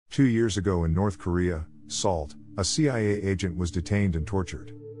2 years ago in North Korea, Salt, a CIA agent, was detained and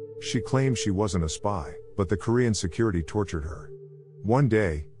tortured. She claimed she wasn't a spy, but the Korean security tortured her. One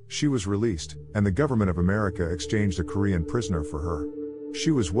day, she was released, and the government of America exchanged a Korean prisoner for her.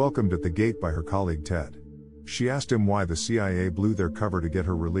 She was welcomed at the gate by her colleague Ted. She asked him why the CIA blew their cover to get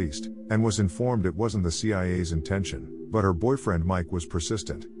her released, and was informed it wasn't the CIA's intention, but her boyfriend Mike was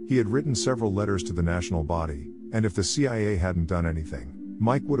persistent. He had written several letters to the national body, and if the CIA hadn't done anything,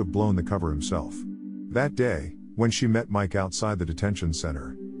 Mike would have blown the cover himself. That day, when she met Mike outside the detention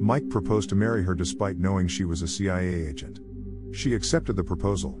center, Mike proposed to marry her despite knowing she was a CIA agent. She accepted the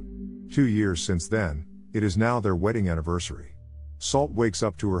proposal. 2 years since then, it is now their wedding anniversary. Salt wakes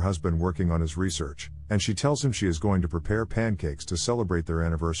up to her husband working on his research, and she tells him she is going to prepare pancakes to celebrate their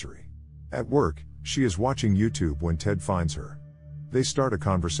anniversary. At work, she is watching YouTube when Ted finds her. They start a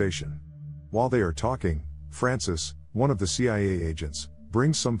conversation. While they are talking, Francis, one of the CIA agents,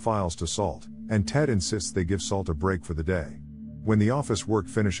 brings some files to Salt, and Ted insists they give Salt a break for the day. When the office work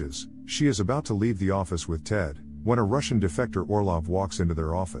finishes, she is about to leave the office with Ted, when a Russian defector Orlov walks into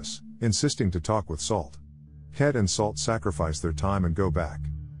their office, insisting to talk with Salt. Ted and Salt sacrifice their time and go back.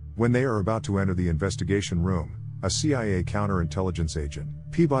 When they are about to enter the investigation room, a CIA counterintelligence agent,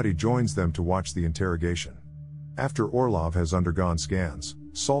 Peabody, joins them to watch the interrogation. After Orlov has undergone scans,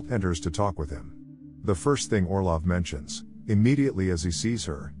 Salt enters to talk with him. The first thing Orlov mentions, immediately as he sees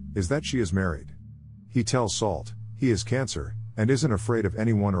her, is that she is married. He tells Salt he has cancer, and isn't afraid of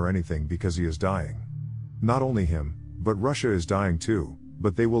anyone or anything because he is dying. Not only him, but Russia is dying too,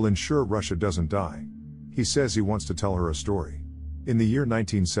 but they will ensure Russia doesn't die. He says he wants to tell her a story. In the year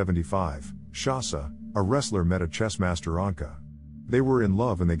 1975, Shasa, a wrestler, met a chess master, Anka. They were in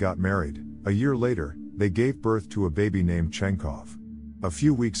love and they got married. A year later, they gave birth to a baby named Chenkov. A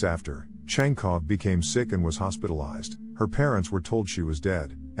few weeks after, Chenkov became sick and was hospitalized. Her parents were told she was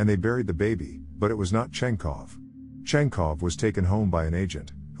dead, and they buried the baby, but it was not Chenkov. Chenkov was taken home by an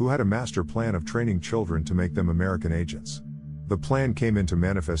agent, who had a master plan of training children to make them American agents. The plan came into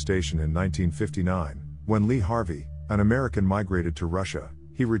manifestation in 1959, when Lee Harvey, an American, migrated to Russia.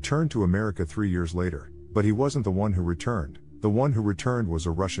 He returned to America 3 years later, but he wasn't the one who returned. The one who returned was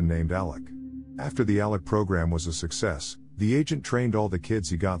a Russian named Alec. After the Alec program was a success, the agent trained all the kids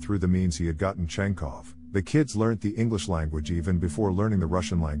he got through the means he had gotten Chenkov. The kids learnt the English language even before learning the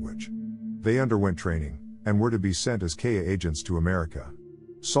Russian language. They underwent training, and were to be sent as KA agents to America.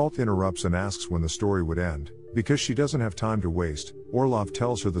 Salt interrupts and asks when the story would end. Because she doesn't have time to waste, Orlov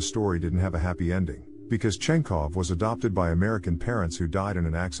tells her the story didn't have a happy ending, because Chenkov was adopted by American parents who died in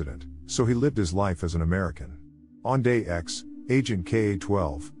an accident, so he lived his life as an American. On day X, Agent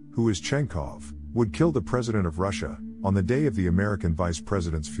KA-12, who is Chenkov, would kill the president of Russia, on the day of the American vice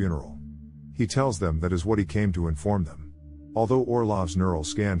president's funeral. He tells them that is what he came to inform them. Although Orlov's neural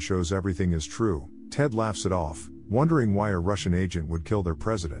scan shows everything is true, Ted laughs it off, wondering why a Russian agent would kill their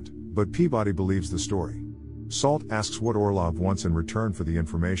president, but Peabody believes the story. Salt asks what Orlov wants in return for the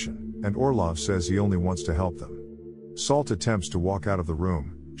information, and Orlov says he only wants to help them. Salt attempts to walk out of the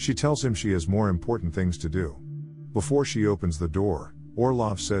room. She tells him she has more important things to do. Before she opens the door,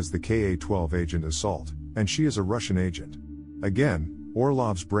 Orlov says the KA-12 agent is Salt, and she is a Russian agent. Again,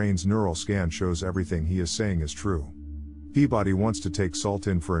 Orlov's brain's neural scan shows everything he is saying is true. Peabody wants to take Salt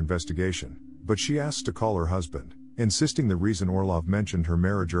in for investigation, but she asks to call her husband, insisting the reason Orlov mentioned her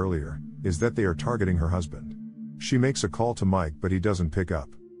marriage earlier is that they are targeting her husband. She makes a call to Mike, but he doesn't pick up.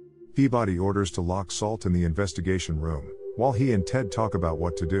 Peabody orders to lock Salt in the investigation room, while he and Ted talk about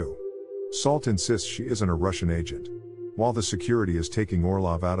what to do. Salt insists she isn't a Russian agent. While the security is taking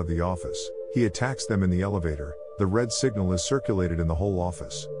Orlov out of the office, he attacks them in the elevator. The red signal is circulated in the whole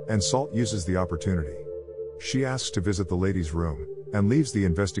office, and Salt uses the opportunity. She asks to visit the ladies' room, and leaves the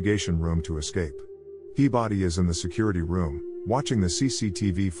investigation room to escape. Peabody is in the security room, watching the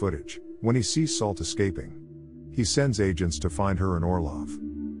CCTV footage, when he sees Salt escaping. He sends agents to find her and Orlov.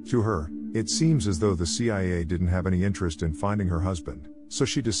 To her, it seems as though the CIA didn't have any interest in finding her husband, so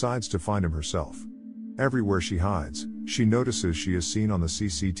she decides to find him herself. Everywhere she hides, she notices she is seen on the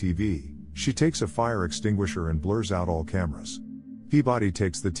CCTV. She takes a fire extinguisher and blurs out all cameras. Peabody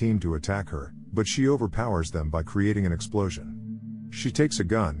takes the team to attack her, but she overpowers them by creating an explosion. She takes a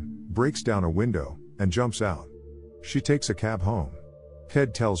gun, breaks down a window, and jumps out. She takes a cab home.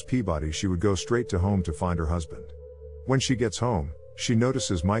 Ted tells Peabody she would go straight to home to find her husband. When she gets home, she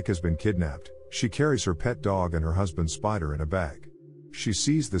notices Mike has been kidnapped. She carries her pet dog and her husband's spider in a bag. She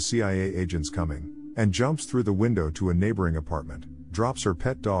sees the CIA agents coming, and jumps through the window to a neighboring apartment, drops her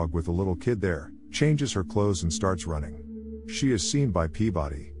pet dog with a little kid there, changes her clothes and starts running. She is seen by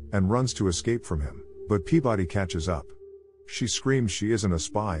Peabody, and runs to escape from him, but Peabody catches up. She screams she isn't a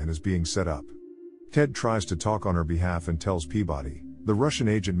spy and is being set up. Ted tries to talk on her behalf and tells Peabody, the Russian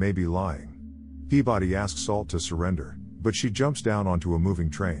agent may be lying. Peabody asks Salt to surrender, but she jumps down onto a moving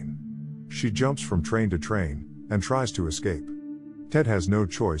train. She jumps from train to train, and tries to escape. Ted has no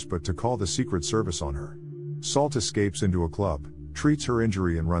choice but to call the Secret Service on her. Salt escapes into a club, treats her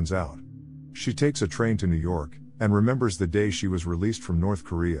injury and runs out. She takes a train to New York, and remembers the day she was released from North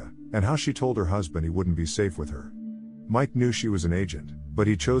Korea, and how she told her husband he wouldn't be safe with her. Mike knew she was an agent, but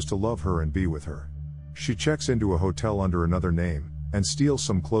he chose to love her and be with her. She checks into a hotel under another name, and steals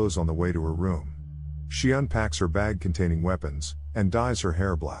some clothes on the way to her room. She unpacks her bag containing weapons, and dyes her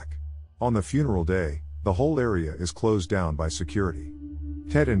hair black. On the funeral day, the whole area is closed down by security.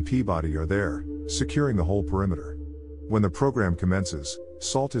 Ted and Peabody are there, securing the whole perimeter. When the program commences,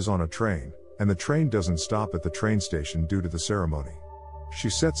 Salt is on a train, and the train doesn't stop at the train station due to the ceremony. She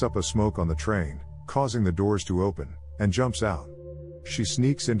sets up a smoke on the train, causing the doors to open, and jumps out. She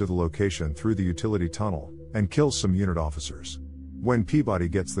sneaks into the location through the utility tunnel, and kills some unit officers. When Peabody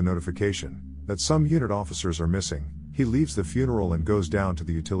gets the notification that some unit officers are missing, he leaves the funeral and goes down to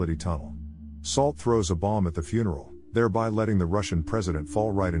the utility tunnel. Salt throws a bomb at the funeral, thereby letting the Russian president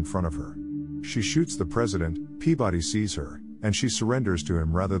fall right in front of her. She shoots the president, Peabody sees her, and she surrenders to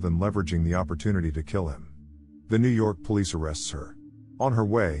him rather than leveraging the opportunity to kill him. The New York police arrests her. On her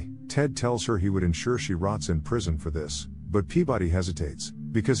way, Ted tells her he would ensure she rots in prison for this, but Peabody hesitates,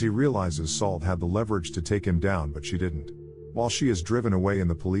 because he realizes Salt had the leverage to take him down but she didn't. While she is driven away in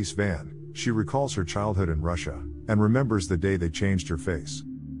the police van, she recalls her childhood in Russia, and remembers the day they changed her face.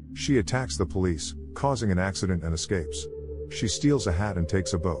 She attacks the police, causing an accident and escapes. She steals a hat and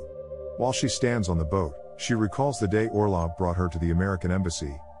takes a boat. While she stands on the boat, she recalls the day Orlov brought her to the American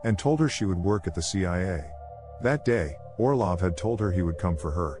embassy, and told her she would work at the CIA. That day, Orlov had told her he would come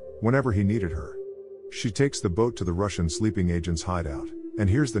for her, whenever he needed her. She takes the boat to the Russian sleeping agents' hideout, and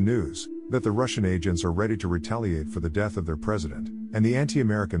hears the news, that the Russian agents are ready to retaliate for the death of their president, and the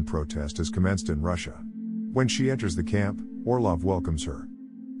anti-American protest has commenced in Russia. When she enters the camp, Orlov welcomes her.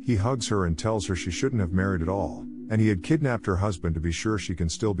 He hugs her and tells her she shouldn't have married at all, and he had kidnapped her husband to be sure she can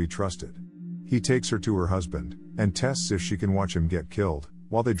still be trusted. He takes her to her husband, and tests if she can watch him get killed,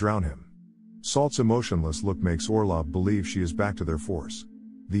 while they drown him. Salt's emotionless look makes Orlov believe she is back to their force.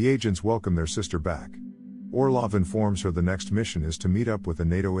 The agents welcome their sister back. Orlov informs her the next mission is to meet up with a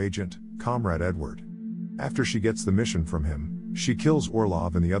NATO agent, Comrade Edward. After she gets the mission from him, she kills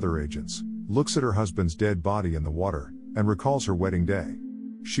Orlov and the other agents, looks at her husband's dead body in the water, and recalls her wedding day.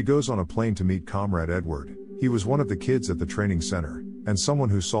 She goes on a plane to meet Comrade Edward. He was one of the kids at the training center, and someone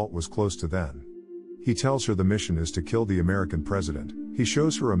who Salt was close to then. He tells her the mission is to kill the American president. He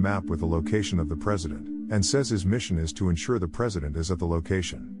shows her a map with the location of the president, and says his mission is to ensure the president is at the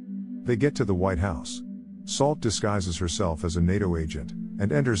location. They get to the White House. Salt disguises herself as a NATO agent,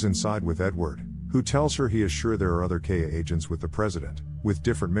 and enters inside with Edward, who tells her he is sure there are other KA agents with the president, with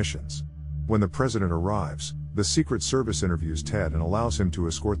different missions. When the president arrives, the Secret Service interviews Ted and allows him to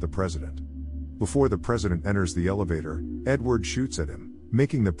escort the president. Before the president enters the elevator, Edward shoots at him,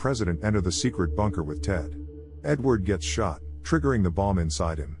 making the president enter the secret bunker with Ted. Edward gets shot, triggering the bomb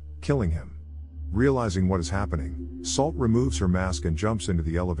inside him, killing him. Realizing what is happening, Salt removes her mask and jumps into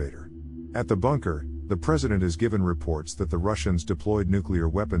the elevator. At the bunker, the president is given reports that the Russians deployed nuclear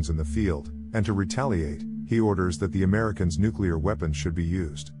weapons in the field, and to retaliate, he orders that the Americans' nuclear weapons should be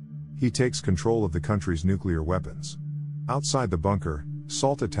used. He takes control of the country's nuclear weapons. Outside the bunker,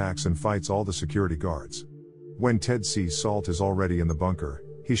 Salt attacks and fights all the security guards. When Ted sees Salt is already in the bunker,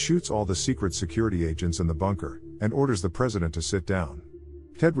 he shoots all the secret security agents in the bunker, and orders the president to sit down.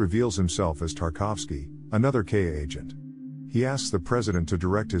 Ted reveals himself as Tarkovsky, another KA agent. He asks the president to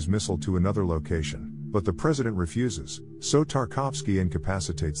direct his missile to another location, but the president refuses, so Tarkovsky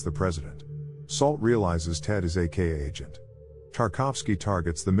incapacitates the president. Salt realizes Ted is a KA agent. Tarkovsky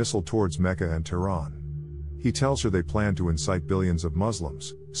targets the missile towards Mecca and Tehran. He tells her they plan to incite billions of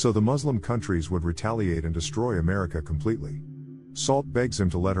Muslims, so the Muslim countries would retaliate and destroy America completely. Salt begs him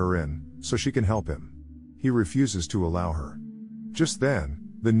to let her in, so she can help him. He refuses to allow her. Just then,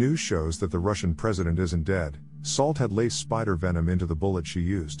 the news shows that the Russian president isn't dead. Salt had laced spider venom into the bullet she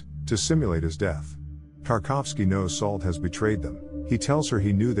used, to simulate his death. Tarkovsky knows Salt has betrayed them. He tells her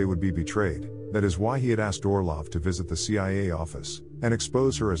he knew they would be betrayed, that is why he had asked Orlov to visit the CIA office, and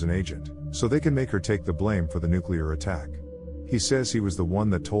expose her as an agent, so they can make her take the blame for the nuclear attack. He says he was the one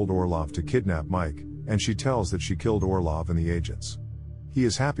that told Orlov to kidnap Mike, and she tells that she killed Orlov and the agents. He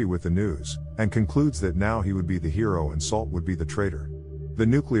is happy with the news, and concludes that now he would be the hero and Salt would be the traitor. The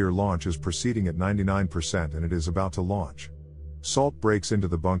nuclear launch is proceeding at 99% and it is about to launch. Salt breaks into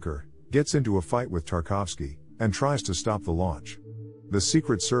the bunker, gets into a fight with Tarkovsky, and tries to stop the launch. The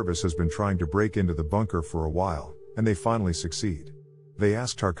Secret Service has been trying to break into the bunker for a while, and they finally succeed. They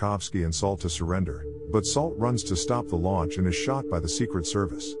ask Tarkovsky and Salt to surrender, but Salt runs to stop the launch and is shot by the Secret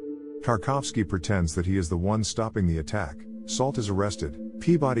Service. Tarkovsky pretends that he is the one stopping the attack. Salt is arrested.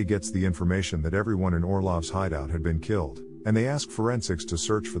 Peabody gets the information that everyone in Orlov's hideout had been killed, and they ask forensics to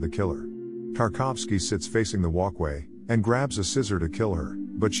search for the killer. Tarkovsky sits facing the walkway, and grabs a scissor to kill her,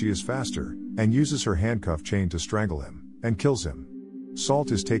 but she is faster, and uses her handcuff chain to strangle him, and kills him.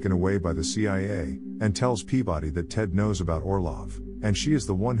 Salt is taken away by the CIA, and tells Peabody that Ted knows about Orlov, and she is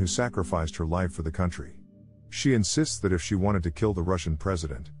the one who sacrificed her life for the country. She insists that if she wanted to kill the Russian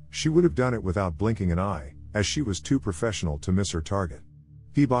president, she would have done it without blinking an eye, as she was too professional to miss her target.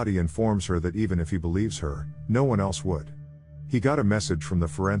 Peabody informs her that even if he believes her, no one else would. He got a message from the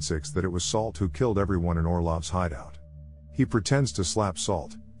forensics that it was Salt who killed everyone in Orlov's hideout. He pretends to slap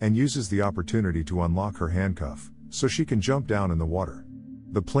Salt, and uses the opportunity to unlock her handcuff, so she can jump down in the water.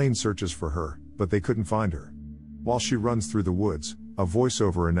 The plane searches for her, but they couldn't find her. While she runs through the woods, a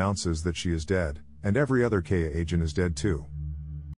voiceover announces that she is dead, and every other KA agent is dead too.